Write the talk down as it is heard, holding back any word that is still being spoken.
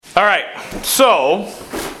All right, so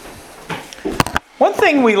one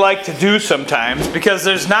thing we like to do sometimes, because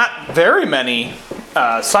there's not very many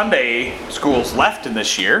Sunday schools left in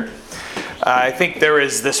this year, I think there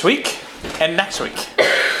is this week and next week,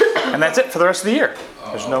 and that's it for the rest of the year.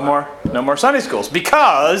 There's no more Sunday schools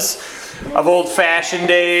because of old-fashioned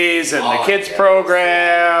days and the kids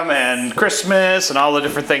program and Christmas and all the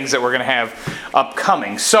different things that we're going to have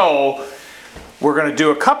upcoming. So we're going to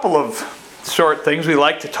do a couple of short things. We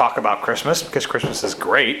like to talk about Christmas because Christmas is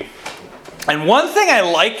great. And one thing I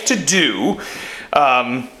like to do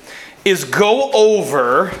is go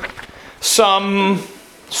over some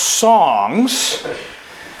songs.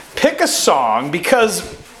 Pick a song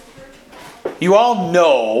because you all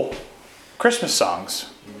know Christmas songs,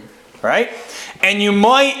 right? And you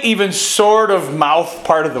might even sort of mouth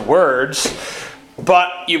part of the words, but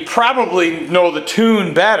you probably know the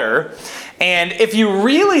tune better. And if you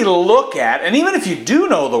really look at, and even if you do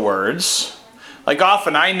know the words, like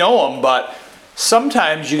often I know them, but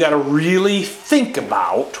sometimes you got to really think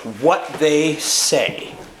about what they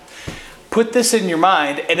say. Put this in your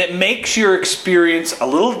mind, and it makes your experience a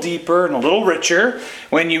little deeper and a little richer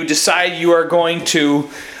when you decide you are going to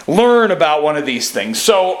learn about one of these things.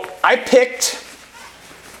 So I picked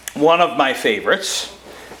one of my favorites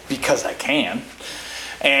because I can,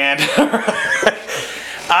 and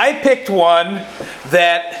I picked one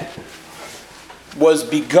that was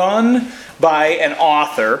begun by an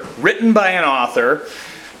author, written by an author,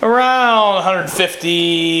 around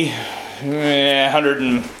 150,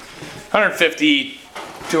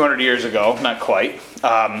 200 years ago, not quite.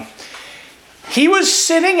 He was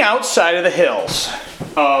sitting outside of the hills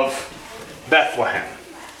of Bethlehem.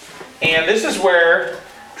 And this is where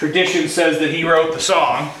tradition says that he wrote the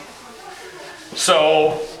song.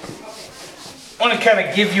 So I want to kind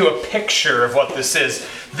of give you a picture of what this is.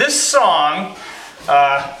 This song,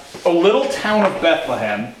 A Little Town of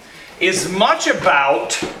Bethlehem, is much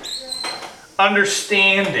about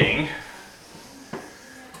understanding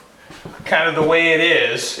kind of the way it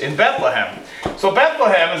is in Bethlehem. So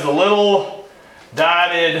Bethlehem is a little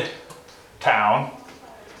dotted town.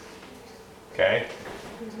 Okay.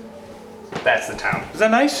 That's the town. Is that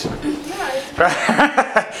nice?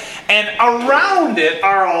 Yeah. And around it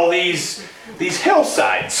are all these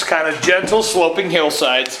hillsides, kind of gentle sloping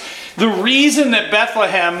hillsides. The reason that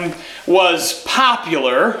Bethlehem was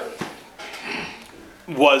popular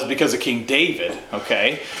was because of King David,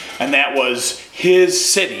 okay? And that was his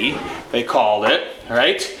city, they called it,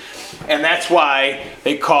 right? And that's why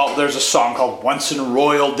there's a song called Once in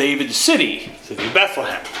Royal David City, City of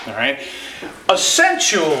Bethlehem, all right?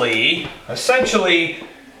 Essentially,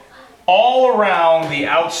 all around the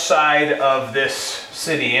outside of this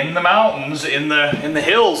city, in the mountains, in the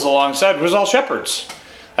hills alongside, was all shepherds.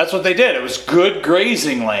 That's what they did. It was good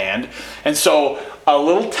grazing land. And so a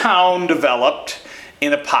little town developed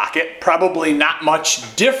in a pocket, probably not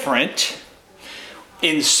much different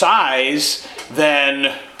in size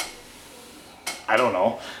than, I don't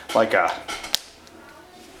know, like a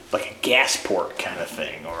gas port kind of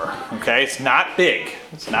thing, okay? It's not big.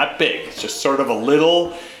 It's just sort of a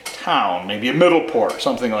little town, maybe a middle port,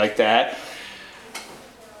 something like that.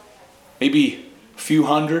 Maybe a few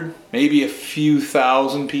hundred, maybe a few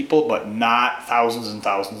thousand people, but not thousands and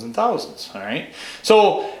thousands and thousands, all right?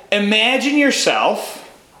 So imagine yourself,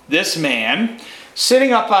 this man,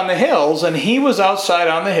 sitting up on the hills, and he was outside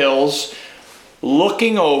on the hills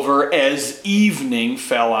looking over as evening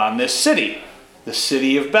fell on this city, the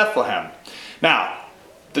city of Bethlehem. Now,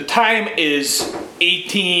 the time is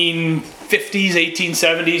 1850s,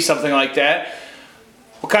 1870s, something like that.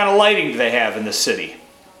 What kind of lighting do they have in this city?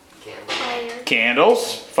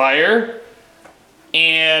 Candles, fire,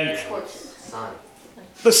 and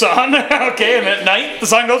the sun. Okay, and at night the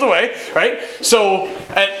sun goes away, right? So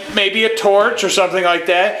maybe a torch or something like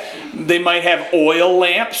that. They might have oil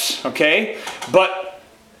lamps, okay? But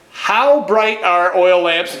how bright are oil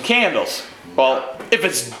lamps and candles? Well, if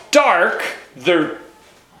it's dark, they're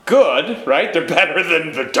good, right? They're better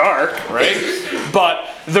than the dark, right? But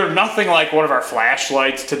they're nothing like one of our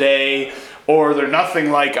flashlights today, or they're nothing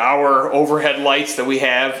like our overhead lights that we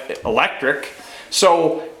have electric.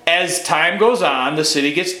 So as time goes on, the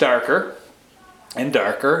city gets darker and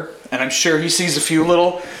darker, and I'm sure he sees a few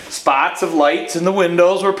little spots of lights in the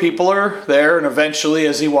windows where people are there, and eventually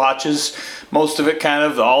as he watches, most of it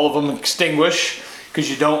all of them extinguish, because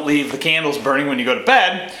you don't leave the candles burning when you go to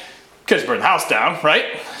bed, because you burn the house down,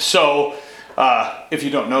 right? So if you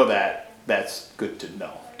don't know that, that's good to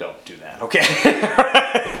know. Don't do that, okay?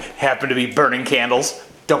 Happen to be burning candles,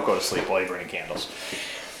 don't go to sleep while you're burning candles.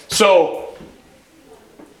 So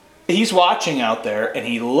he's watching out there, and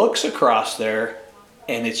he looks across there,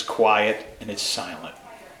 and it's quiet and it's silent.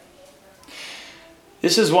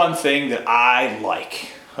 This is one thing that I like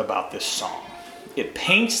about this song. It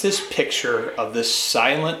paints this picture of this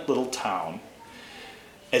silent little town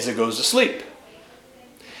as it goes to sleep,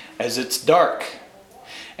 as it's dark.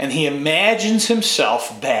 And he imagines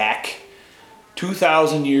himself back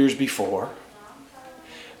 2,000 years before,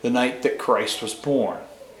 the night that Christ was born.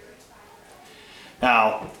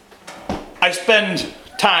 Now, I spend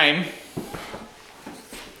time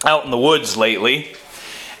out in the woods lately,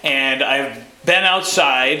 and I've been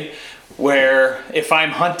outside where if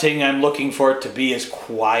I'm hunting, I'm looking for it to be as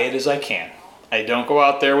quiet as I can. I don't go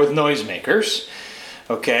out there with noisemakers.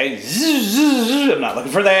 Okay, I'm not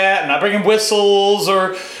looking for that. I'm not bringing whistles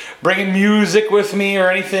or bringing music with me or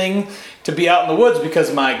anything to be out in the woods,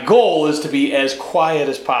 because my goal is to be as quiet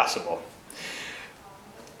as possible.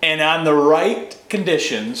 And on the right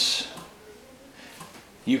conditions,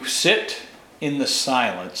 you sit in the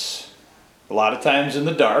silence. A lot of times in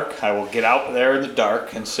the dark, I will get out there in the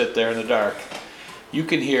dark and sit there in the dark. You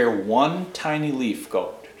can hear one tiny leaf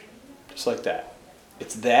go, just like that.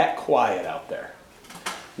 It's that quiet out there.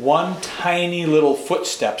 One tiny little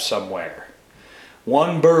footstep somewhere.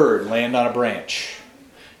 One bird land on a branch.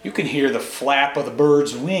 You can hear the flap of the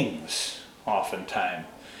bird's wings oftentimes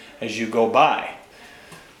as you go by.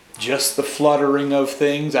 Just the fluttering of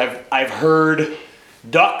things. I've heard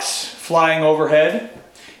ducks flying overhead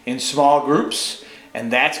in small groups,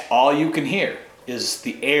 and that's all you can hear is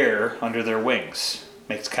the air under their wings.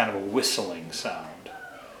 Makes kind of a whistling sound.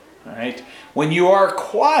 All right? When you are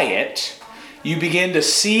quiet, you begin to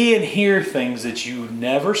see and hear things that you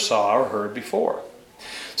never saw or heard before.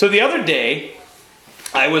 So the other day,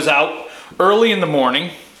 I was out early in the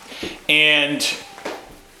morning, and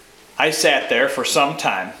I sat there for some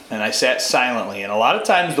time, and I sat silently. And a lot of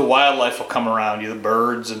times the wildlife will come around you, the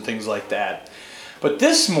birds and things like that. But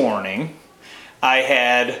this morning, I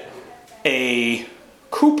had a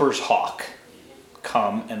Cooper's hawk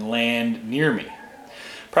come and land near me.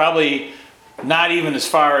 Probably not even as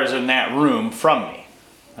far as in that room from me.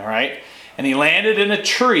 All right? And he landed in a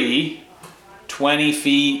tree 20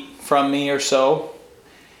 feet from me or so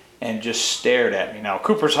and just stared at me. Now,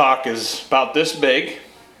 Cooper's hawk is about this big,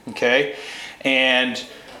 okay? And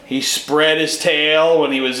he spread his tail.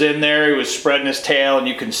 When he was in there, he was spreading his tail, and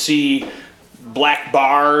you can see black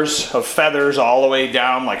bars of feathers all the way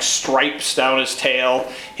down, like stripes down his tail.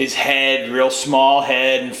 His head, real small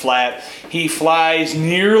head and flat. He flies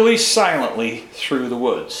nearly silently through the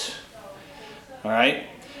woods. All right?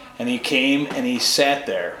 And he came and he sat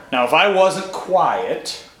there. Now, if I wasn't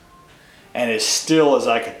quiet and as still as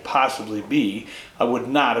I could possibly be, I would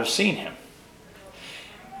not have seen him.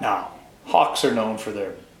 Now, hawks are known for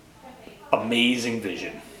their amazing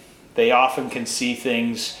vision. They often can see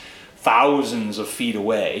things thousands of feet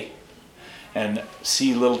away and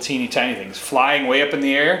see little teeny tiny things. Flying way up in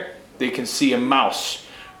the air, they can see a mouse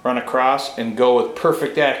run across and go with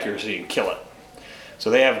perfect accuracy and kill it. So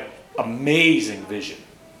they have amazing vision.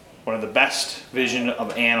 One of the best vision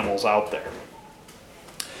of animals out there.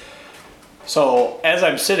 So as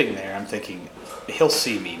I'm sitting there, I'm thinking, he'll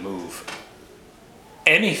see me move.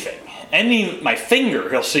 Anything. My finger,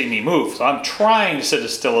 he'll see me move. So I'm trying to sit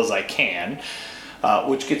as still as I can,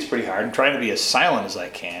 which gets pretty hard. I'm trying to be as silent as I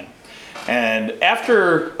can. And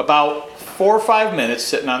after about 4 or 5 minutes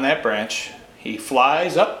sitting on that branch, he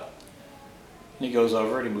flies up, and he goes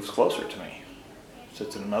over and he moves closer to me.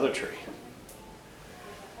 Sits in another tree.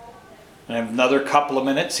 And another couple of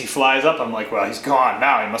minutes, he flies up. I'm like, well, he's gone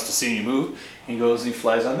now. He must have seen me move. He goes and he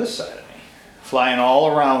flies on this side of me. Flying all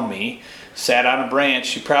around me, sat on a branch.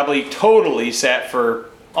 He probably totally sat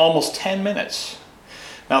for almost 10 minutes.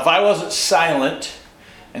 Now, if I wasn't silent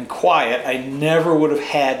and quiet, I never would have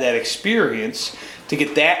had that experience to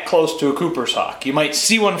get that close to a Cooper's hawk. You might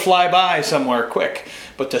see one fly by somewhere quick,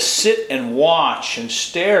 but to sit and watch and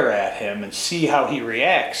stare at him and see how he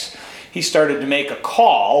reacts. He started to make a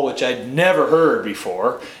call, which I'd never heard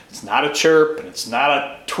before. It's not a chirp, and it's not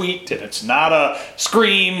a tweet, and it's not a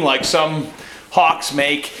scream like some hawks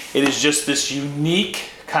make. It is just this unique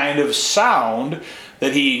kind of sound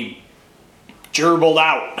that he gerbled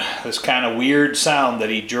out. This kind of weird sound that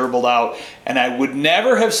he gerbled out. And I would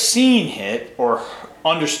never have seen it or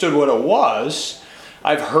understood what it was.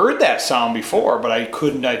 I've heard that sound before, but I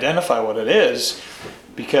couldn't identify what it is.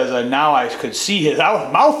 Because now I could see his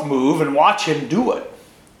mouth move and watch him do it.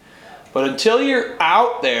 But until you're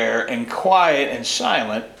out there and quiet and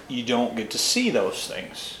silent, you don't get to see those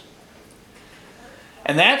things.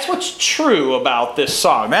 And that's what's true about this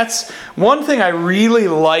song. That's one thing I really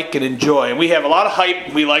like and enjoy. And we have a lot of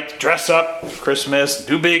hype. We like to dress up for Christmas,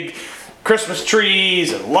 do big Christmas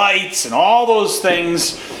trees and lights and all those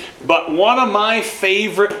things. But one of my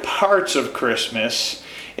favorite parts of Christmas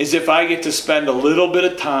is if I get to spend a little bit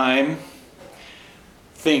of time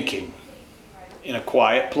thinking in a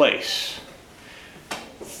quiet place,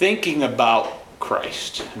 thinking about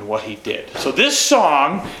Christ and what he did. So this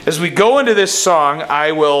song, as we go into this song,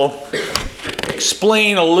 I will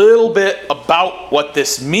explain a little bit about what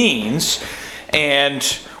this means,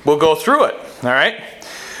 and we'll go through it. All right?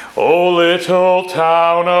 O little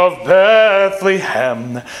town of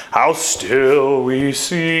Bethlehem, how still we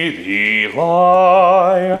see thee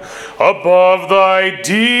lie. Above thy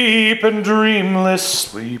deep and dreamless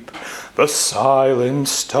sleep, the silent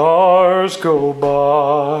stars go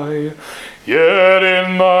by. Yet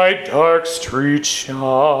in thy dark street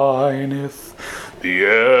shineth the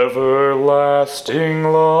everlasting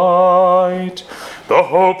light. The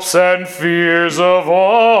hopes and fears of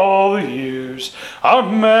all the years are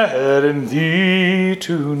met in thee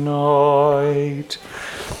tonight.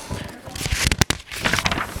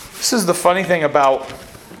 This is the funny thing about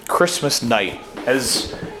Christmas night.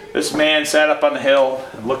 As this man sat up on the hill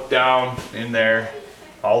and looked down in there,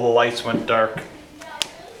 all the lights went dark.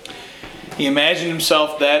 He imagined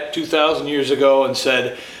himself that 2,000 years ago and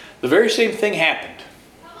said, the very same thing happened.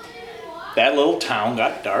 That little town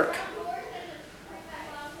got dark,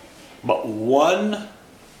 but one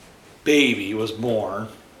baby was born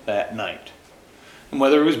that night. And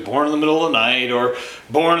whether he was born in the middle of the night or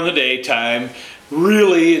born in the daytime,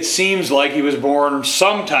 really it seems like he was born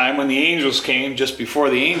sometime when the angels came, just before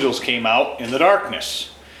the angels came out in the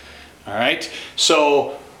darkness. All right?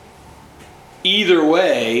 So either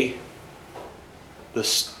way,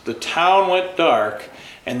 the town went dark,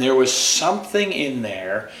 and there was something in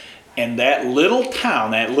there, and that little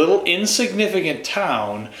town, that little insignificant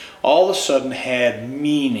town, all of a sudden had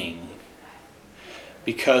meaning,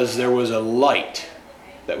 because there was a light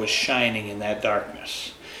that was shining in that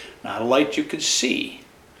darkness. Not a light you could see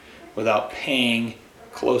without paying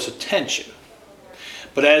close attention.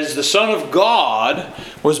 But as the Son of God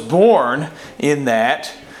was born in the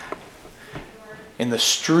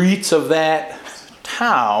streets of that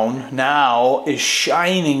town now is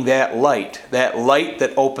shining that light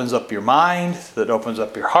that opens up your mind, that opens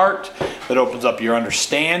up your heart, that opens up your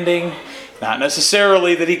understanding. Not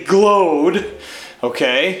necessarily that he glowed,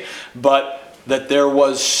 okay, but that there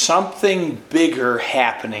was something bigger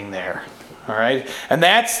happening there, all right? And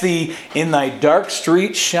that's the in thy dark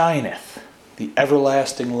street shineth the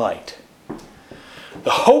everlasting light. The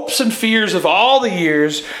hopes and fears of all the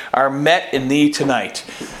years are met in thee tonight.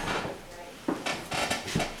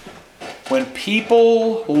 When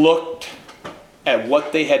people looked at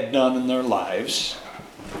what they had done in their lives,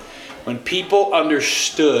 when people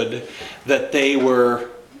understood that they were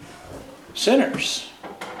sinners,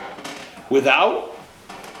 without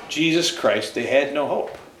Jesus Christ, they had no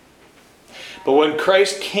hope. But when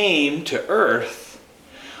Christ came to earth,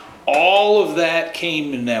 all of that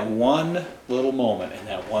came in that one little moment, in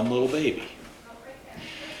that one little baby.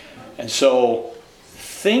 And so,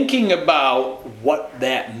 thinking about what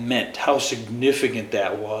that meant, how significant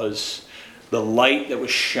that was, the light that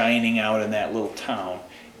was shining out in that little town,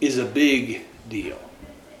 is a big deal.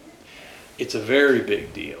 It's a very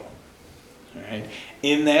big deal. All right?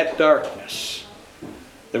 In that darkness,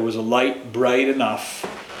 there was a light bright enough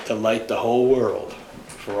to light the whole world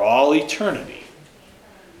for all eternity.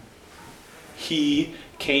 He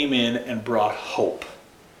came in and brought hope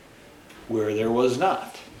where there was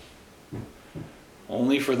not.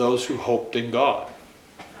 Only for those who hoped in God.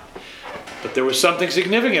 But there was something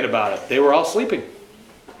significant about it. They were all sleeping.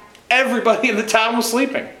 Everybody in the town was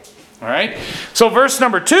sleeping. All right? So verse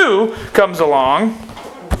number 2 comes along.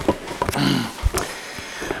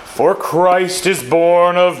 For Christ is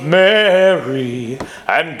born of Mary,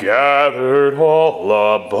 and gathered all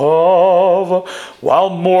above.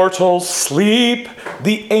 While mortals sleep,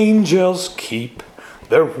 the angels keep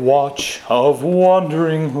their watch of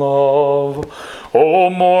wondering love. O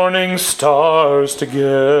morning stars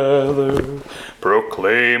together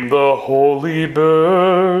proclaim the holy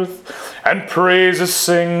birth, and praises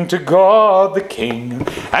sing to God the King,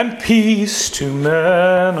 and peace to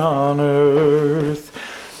men on earth.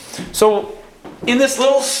 So, in this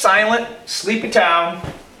little silent, sleepy town,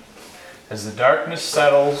 as the darkness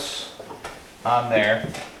settles on there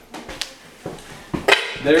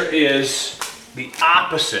is the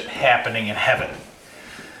opposite happening in heaven.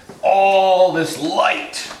 All this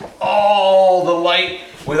light, all the light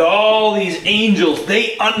with all these angels,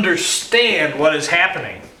 they understand what is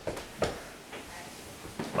happening.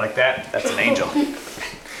 Like that? That's an angel.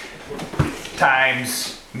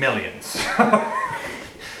 Times millions.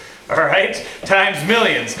 All right? Times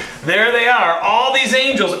millions. There they are, all these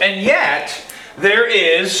angels, and yet there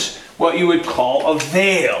is what you would call a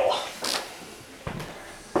veil.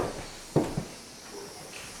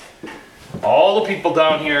 All the people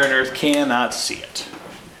down here on earth cannot see it.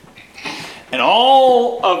 And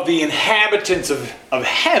all of the inhabitants of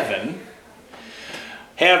heaven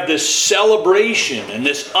have this celebration and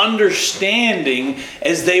this understanding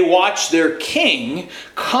as they watch their king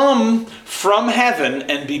come from heaven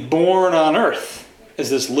and be born on earth as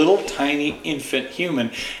this little tiny infant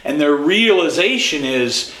human. And their realization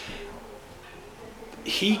is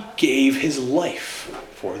he gave his life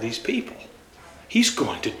for these people. He's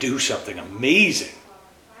going to do something amazing.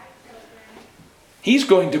 He's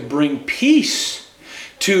going to bring peace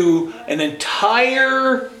to an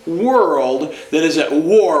entire world that is at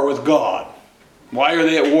war with God. Why are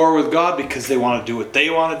they at war with God? Because they want to do what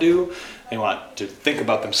they want to do. They want to think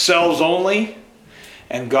about themselves only.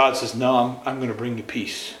 And God says, no, I'm going to bring you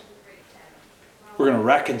peace. We're going to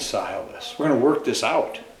reconcile this. We're going to work this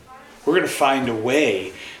out. We're going to find a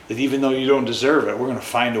way that even though you don't deserve it, we're going to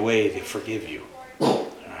find a way to forgive you. All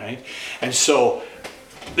right? And so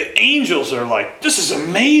the angels are like, this is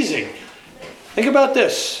amazing. Think about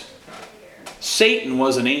this. Satan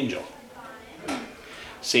was an angel.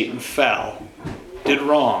 Satan fell, did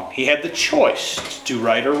wrong. He had the choice to do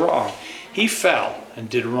right or wrong. He fell and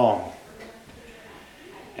did wrong.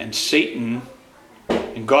 And Satan,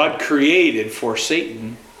 and God created for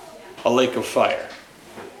Satan a lake of fire.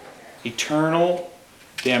 Eternal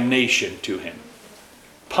damnation to him.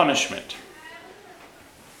 Punishment.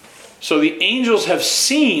 So the angels have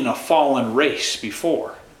seen a fallen race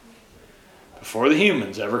before the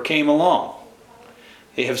humans ever came along.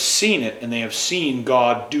 They have seen it, and they have seen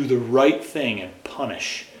God do the right thing and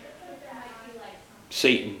punish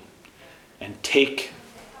Satan and take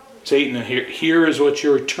Satan, and here is what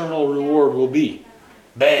your eternal reward will be.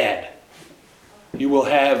 Bad. You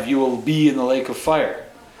will be in the lake of fire.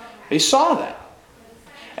 They saw that.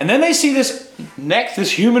 And then they see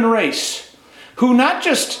this human race, who not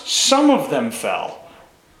just some of them fell,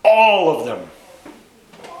 all of them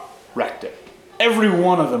wrecked it. Every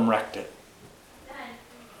one of them wrecked it.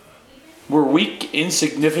 We're weak,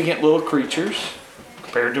 insignificant little creatures.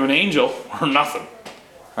 Compared to an angel, we're nothing.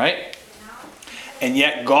 Right? And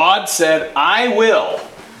yet God said, I will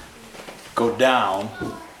go down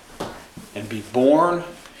and be born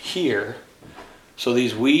here so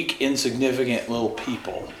these weak, insignificant little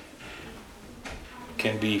people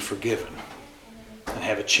can be forgiven and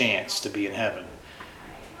have a chance to be in heaven.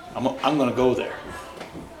 I'm going to go there.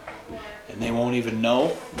 And they won't even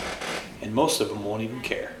know, and most of them won't even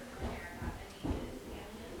care.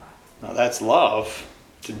 Now that's love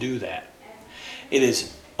to do that. It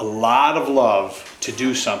is a lot of love to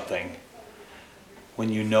do something when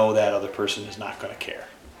you know that other person is not going to care.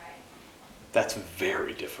 That's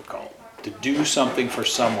very difficult. To do something for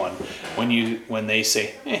someone when they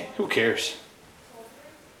say, who cares?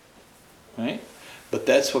 Right? But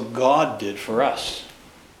that's what God did for us.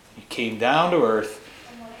 He came down to earth.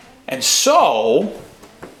 And so,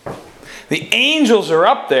 the angels are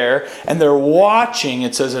up there and they're watching,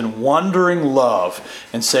 it says, in wondering love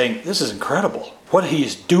and saying, this is incredible. What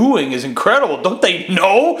he's doing is incredible. Don't they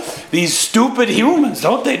know? These stupid humans,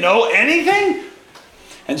 don't they know anything?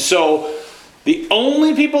 And so, the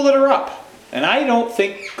only people that are up, and I don't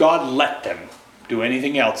think God let them do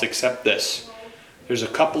anything else except this. There's a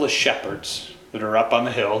couple of shepherds that are up on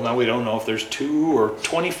the hill. Now we don't know if there's 2 or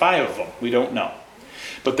 25 of them. We don't know.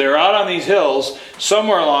 But they're out on these hills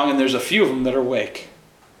somewhere along, and there's a few of them that are awake.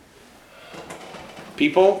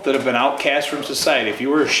 People that have been outcast from society. If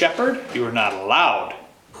you were a shepherd, you were not allowed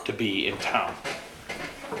to be in town.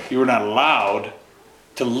 You were not allowed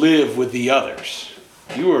to live with the others.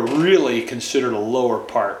 You were really considered a lower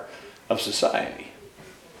part of society.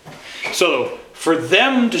 So for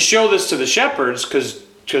them to show this to the shepherds,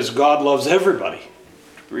 because God loves everybody,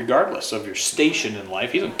 regardless of your station in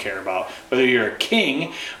life. He doesn't care about whether you're a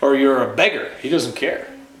king or you're a beggar. He doesn't care.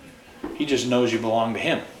 He just knows you belong to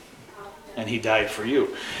him. And he died for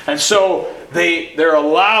you. And so they're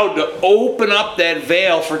allowed to open up that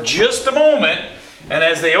veil for just a moment. And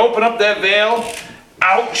as they open up that veil,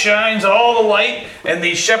 out shines all the light. And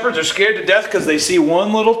these shepherds are scared to death because they see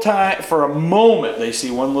one little time, for a moment, they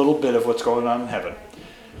see one little bit of what's going on in heaven.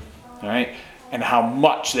 All right? And how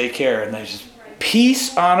much they care. And they just,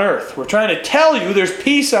 peace on earth. We're trying to tell you there's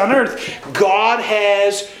peace on earth. God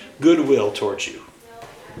has goodwill towards you.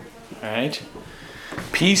 All right?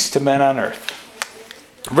 Peace to men on earth.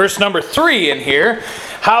 Verse number 3 in here.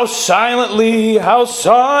 How silently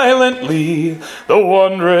the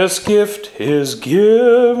wondrous gift is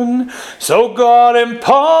given. So God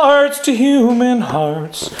imparts to human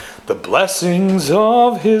hearts the blessings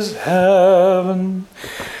of his heaven.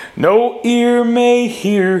 No ear may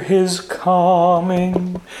hear his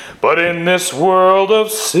coming, but in this world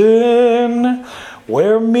of sin,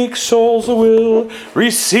 where meek souls will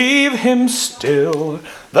receive him still,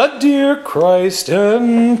 the dear Christ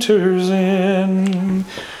enters in.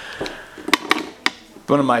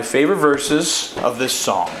 One of my favorite verses of this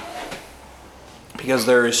song, because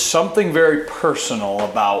there is something very personal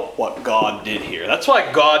about what God did here. That's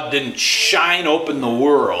why God didn't shine open the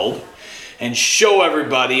world and show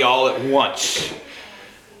everybody all at once.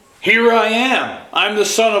 Here I am. I'm the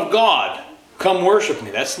Son of God. Come worship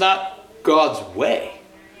me. That's not God's way.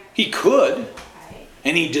 He could,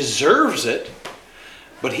 and he deserves it,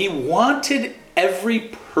 but he wanted every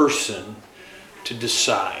person to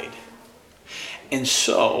decide. And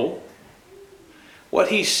so, what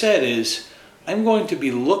he said is, I'm going to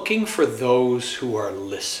be looking for those who are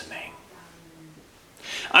listening.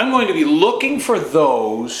 I'm going to be looking for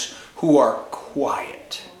those who are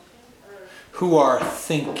quiet, who are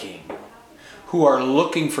thinking, who are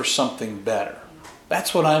looking for something better.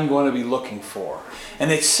 That's what I'm going to be looking for.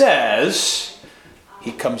 And it says,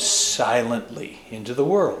 he comes silently into the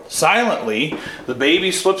world. Silently, the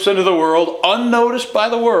baby slips into the world, unnoticed by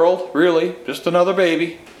the world, really, just another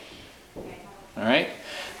baby. All right?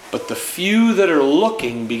 But the few that are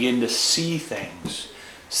looking begin to see things,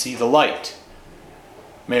 see the light.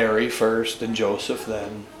 Mary first, and Joseph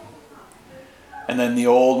then. And then the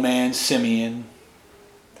old man Simeon,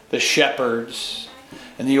 the shepherds,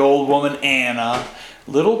 and the old woman Anna.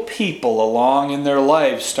 Little people along in their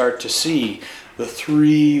lives start to see the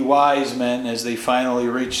 3 wise men as they finally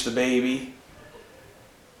reach the baby.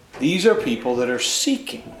 These are people that are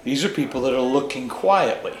seeking. These are people that are looking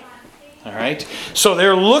quietly. All right? So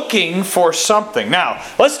they're looking for something. Now,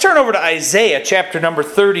 let's turn over to Isaiah chapter number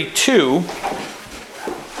 32.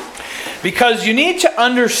 Because you need to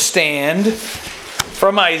understand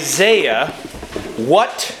from Isaiah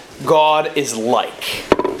what God is like.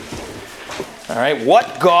 All right,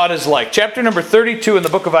 what God is like. Chapter number 32 in the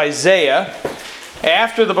book of Isaiah,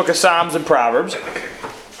 after the book of Psalms and Proverbs.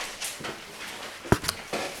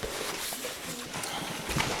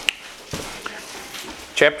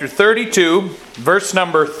 Chapter 32, verse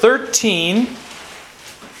number 13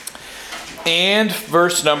 and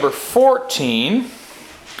verse number 14.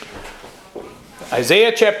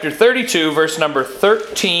 Isaiah chapter 32, verse number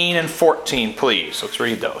 13 and 14, please. Let's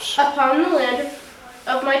read those. Upon the land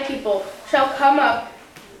of my people shall come up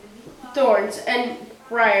thorns and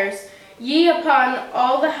briars, ye upon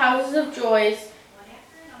all the houses of joys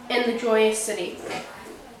in the joyous city.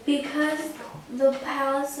 Because the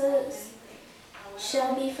palaces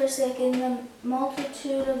shall be forsaken, the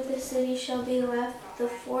multitude of the city shall be left, the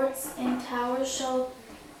forts and towers shall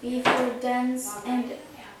be for dens, and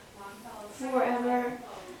forever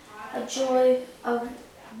a joy of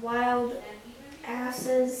wild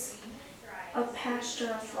asses, a pasture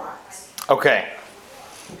of flocks. Okay.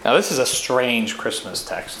 Now this is a strange Christmas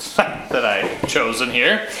text that I've chosen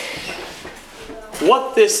here.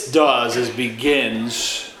 What this does is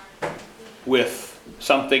begins with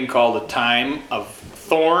something called a time of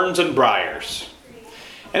thorns and briars.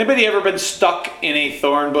 Anybody ever been stuck in a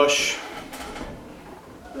thorn bush?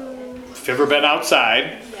 If you've ever been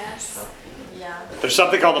outside, Yes. Yeah. there's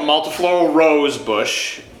something called the multiflora rose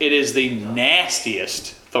bush. It is the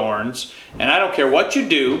nastiest thorns, and I don't care what you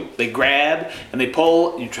do, they grab and they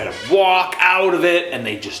pull, and you try to walk out of it, and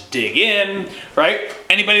they just dig in, right?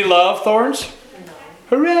 Anybody love thorns? No.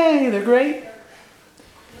 Hooray, they're great.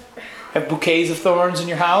 Have bouquets of thorns in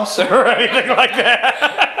your house or anything like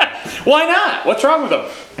that? Why not? What's wrong with them?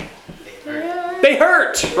 They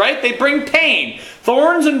hurt, right? They bring pain.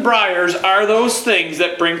 Thorns and briars are those things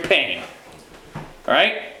that bring pain. All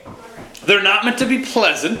right? They're not meant to be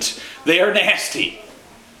pleasant. They are nasty.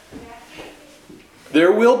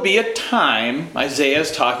 There will be a time, Isaiah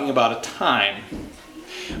is talking about a time,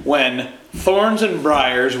 when thorns and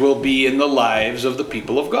briars will be in the lives of the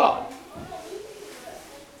people of God.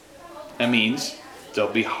 That means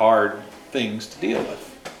there'll be hard things to deal with.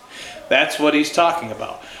 That's what he's talking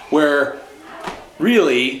about. Where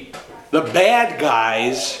really the bad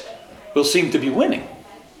guys will seem to be winning.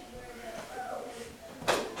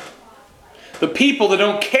 The people that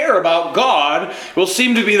don't care about God will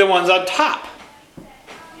seem to be the ones on top.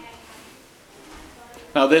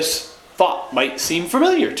 Now this thought might seem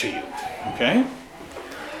familiar to you, okay?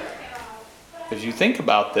 as you think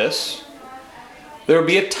about this, there will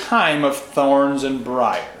be a time of thorns and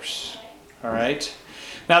briars. All right?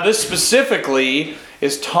 Now, this specifically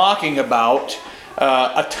is talking about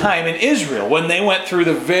a time in Israel when they went through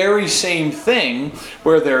the very same thing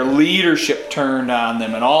where their leadership turned on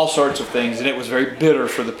them and all sorts of things, and it was very bitter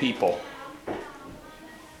for the people.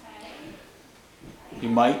 You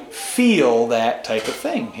might feel that type of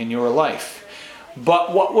thing in your life.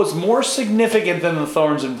 But what was more significant than the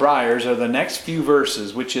thorns and briars are the next few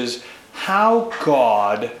verses, which is how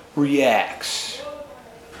God reacts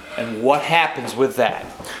and what happens with that.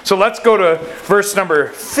 So let's go to verse number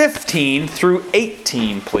 15 through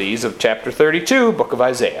 18, please, of chapter 32, book of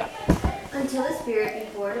Isaiah. Until the Spirit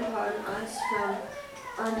be poured upon us from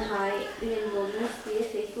on high, in wilderness be a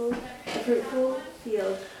fruitful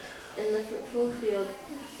field, in the fruitful field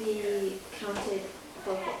be counted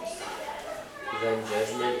for force. Then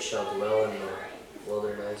judgment shall dwell in the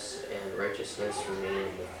wilderness, and righteousness remain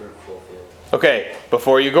in the fruitful field. Okay,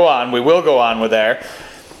 before you go on, we will go on with there.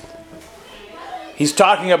 He's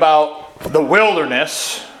talking about the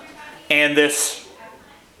wilderness and this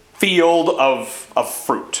field of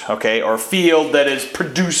fruit, okay, or field that is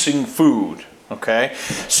producing food, okay.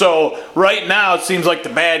 So right now it seems like the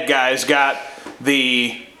bad guys got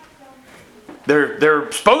they're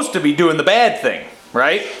supposed to be doing the bad thing,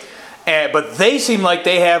 right? But they seem like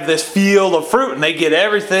they have this field of fruit and they get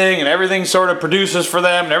everything and everything sort of produces for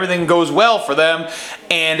them and everything goes well for them.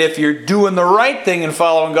 And if you're doing the right thing and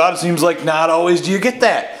following God, it seems like not always do you get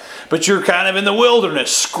that. But you're kind of in the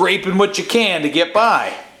wilderness, scraping what you can to get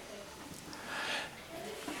by.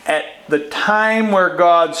 At the time where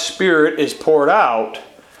God's Spirit is poured out,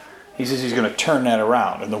 he says he's going to turn that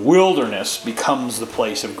around. And the wilderness becomes the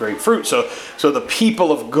place of great fruit. So the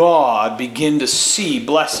people of God begin to see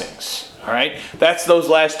blessings. All right? That's those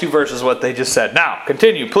last two verses, what they just said. Now,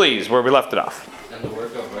 continue, please, where we left it off. And the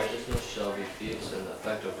work of righteousness shall be peace, and the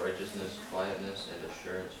effect of righteousness, quietness, and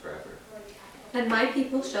assurance forever. And my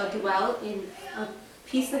people shall dwell in a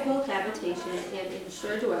peaceable habitation, and in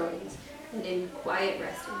sure dwellings, and in quiet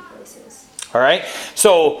resting places. All right?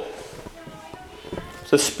 So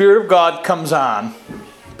the Spirit of God comes on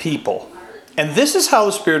people. And this is how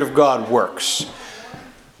the Spirit of God works.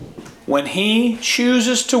 When He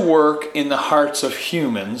chooses to work in the hearts of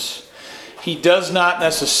humans, He does not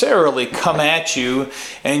necessarily come at you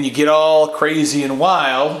and you get all crazy and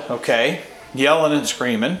wild, okay, yelling and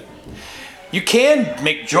screaming. You can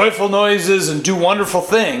make joyful noises and do wonderful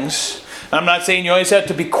things. I'm not saying you always have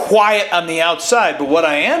to be quiet on the outside, but what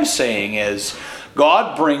I am saying is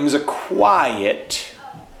God brings a quiet,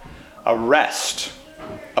 a rest,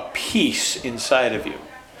 a peace inside of you,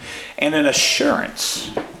 and an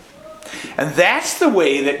assurance. And that's the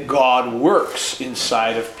way that God works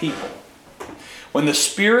inside of people. When the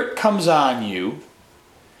Spirit comes on you,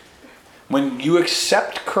 when you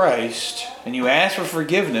accept Christ and you ask for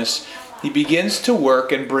forgiveness, He begins to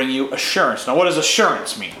work and bring you assurance. Now, what does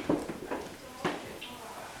assurance mean?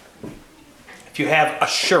 If you have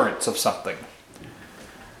assurance of something.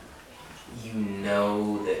 You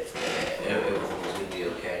know that everything's going to be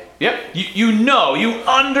okay. Yep. You know, you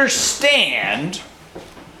understand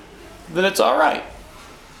that it's all right.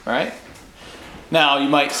 All right? Now, you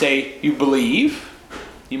might say you believe.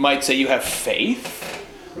 You might say you have faith.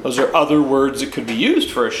 Those are other words that could be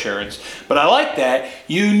used for assurance. But I like that.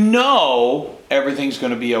 You know everything's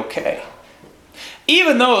going to be okay.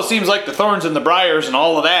 Even though it seems like the thorns and the briars and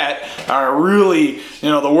all of that are really,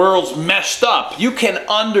 the world's messed up, you can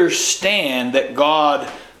understand that God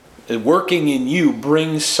working in you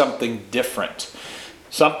brings something different.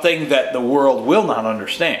 Something that the world will not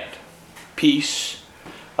understand. Peace,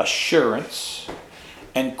 assurance,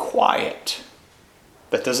 and quiet.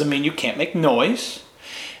 That doesn't mean you can't make noise.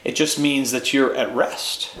 It just means that you're at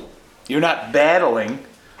rest. You're not battling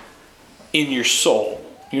in your soul.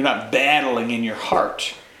 You're not battling in your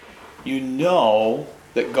heart. You know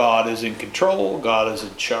that God is in control, God is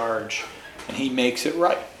in charge, and He makes it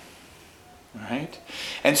right. All right?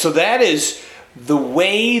 And so that is the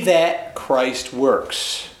way that Christ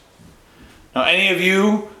works. Now, any of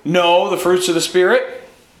you know the fruits of the Spirit?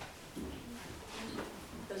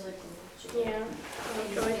 Yeah.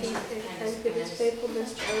 Joy, peace, patience, goodness,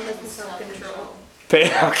 faithfulness, gentleness, and self-control.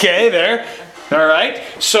 Okay, there. All right.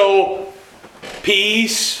 So,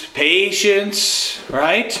 peace, patience,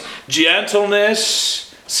 right?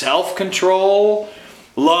 Gentleness, self-control,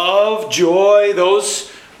 love, joy.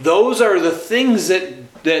 Those are the things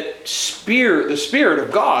that the Spirit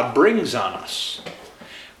of God brings on us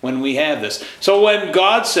when we have this. So when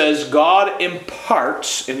God says God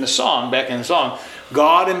imparts, in the song, back in the song,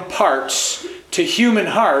 God imparts to human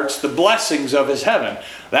hearts the blessings of his heaven.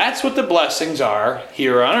 That's what the blessings are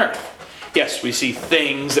here on earth. Yes, we see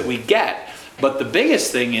things that we get, but the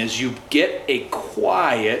biggest thing is you get a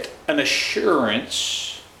quiet, an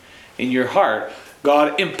assurance in your heart.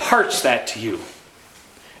 God imparts that to you.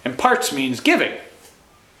 Imparts means giving.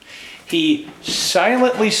 He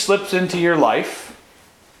silently slips into your life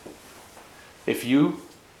if you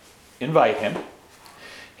invite him.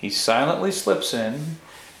 He silently slips in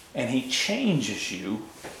and he changes you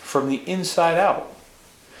from the inside out.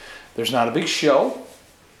 There's not a big show.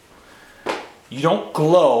 You don't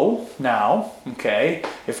glow now, okay?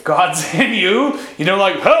 If God's in you, you don't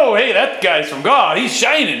like, oh, hey, that guy's from God. He's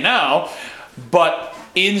shining now. But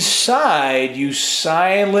inside, you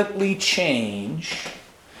silently change,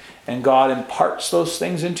 and God imparts those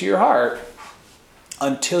things into your heart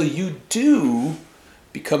until you do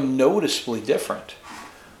become noticeably different.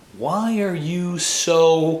 Why are you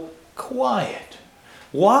so quiet?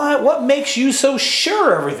 What makes you so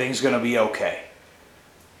sure everything's going to be okay?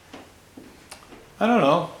 I don't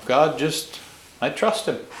know. I trust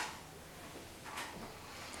him.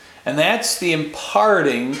 And that's the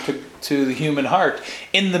imparting to the human heart.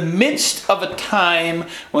 In the midst of a time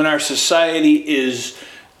when our society is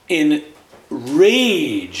in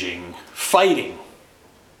raging, fighting,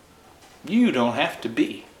 you don't have to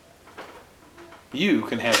be. You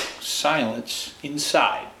can have silence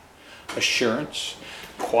inside, assurance,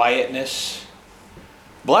 quietness,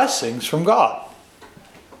 blessings from God.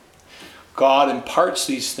 God imparts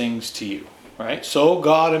these things to you, right? So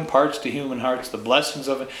God imparts to human hearts the blessings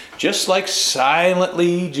of it. Just like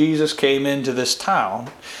silently Jesus came into this town,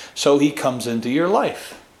 so he comes into your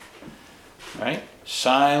life, right?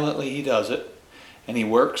 Silently he does it, and he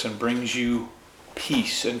works and brings you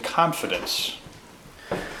peace and confidence.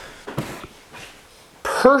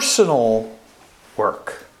 Personal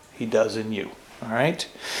work he does in you, all right?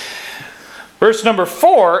 Verse number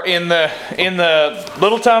 4 in the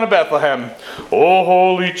little town of Bethlehem. O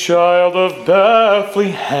holy child of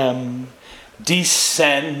Bethlehem,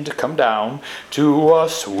 descend, come down, to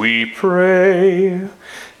us we pray.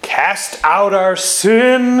 Cast out our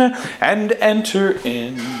sin and enter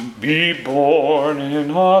in. Be born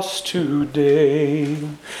in us today.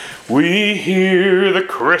 We hear the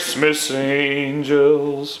Christmas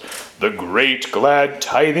angels, the great glad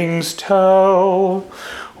tidings tell.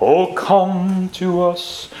 Oh, come to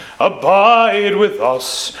us, abide with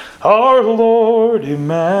us, our Lord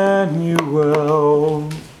Emmanuel.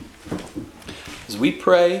 As we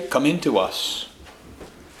pray, come into us.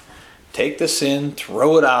 Take the sin,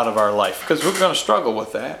 throw it out of our life, because we're going to struggle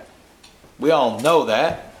with that. We all know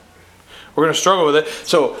that. We're going to struggle with it.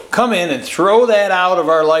 So come in and throw that out of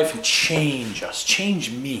our life and change us. Change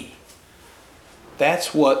me.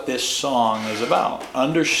 That's what this song is about.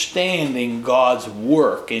 Understanding God's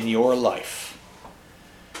work in your life.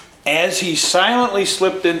 As he silently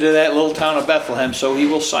slipped into that little town of Bethlehem, so he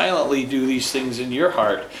will silently do these things in your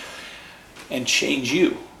heart and change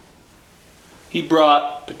you. He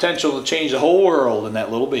brought potential to change the whole world in that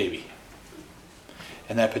little baby.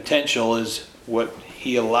 And that potential is what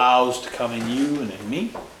he allows to come in you and in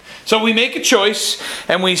me. So we make a choice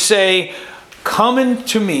and we say, come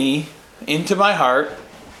into me, into my heart,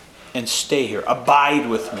 and stay here. Abide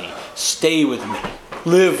with me. Stay with me.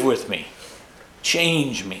 Live with me.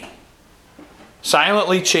 Change me.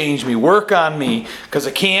 Silently change me. Work on me, because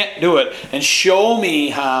I can't do it. And show me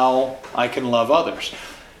how I can love others.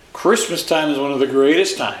 Christmas time is one of the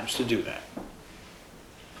greatest times to do that.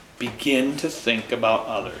 Begin to think about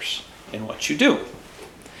others in what you do.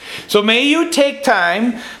 So may you take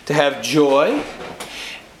time to have joy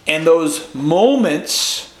and those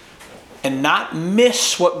moments and not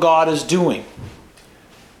miss what God is doing.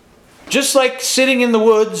 Just like sitting in the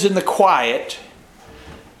woods in the quiet,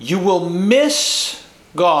 you will miss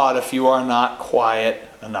God if you are not quiet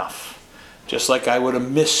enough. Just like I would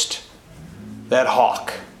have missed that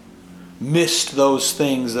hawk. Missed those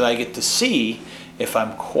things that I get to see if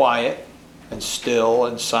I'm quiet and still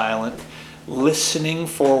and silent, listening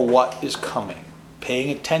for what is coming,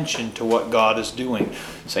 paying attention to what God is doing.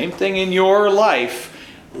 Same thing in your life.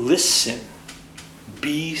 Listen.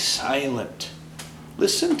 Be silent.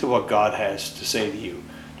 Listen to what God has to say to you.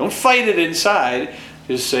 Don't fight it inside.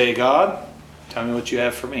 Just say, God, tell me what you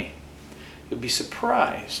have for me. You'll be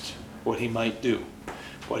surprised what he might do,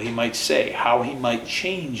 what he might say, how he might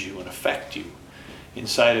change you and affect you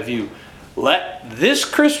inside of you. Let this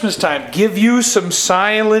Christmas time give you some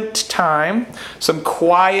silent time, some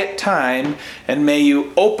quiet time, and may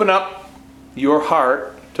you open up your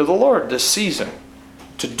heart to the Lord this season.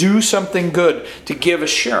 to do something good, to give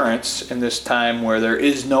assurance in this time where there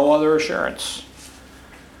is no other assurance.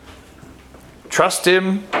 Trust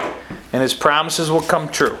Him, and His promises will come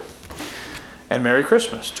true. And Merry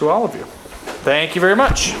Christmas to all of you. Thank you very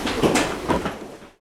much.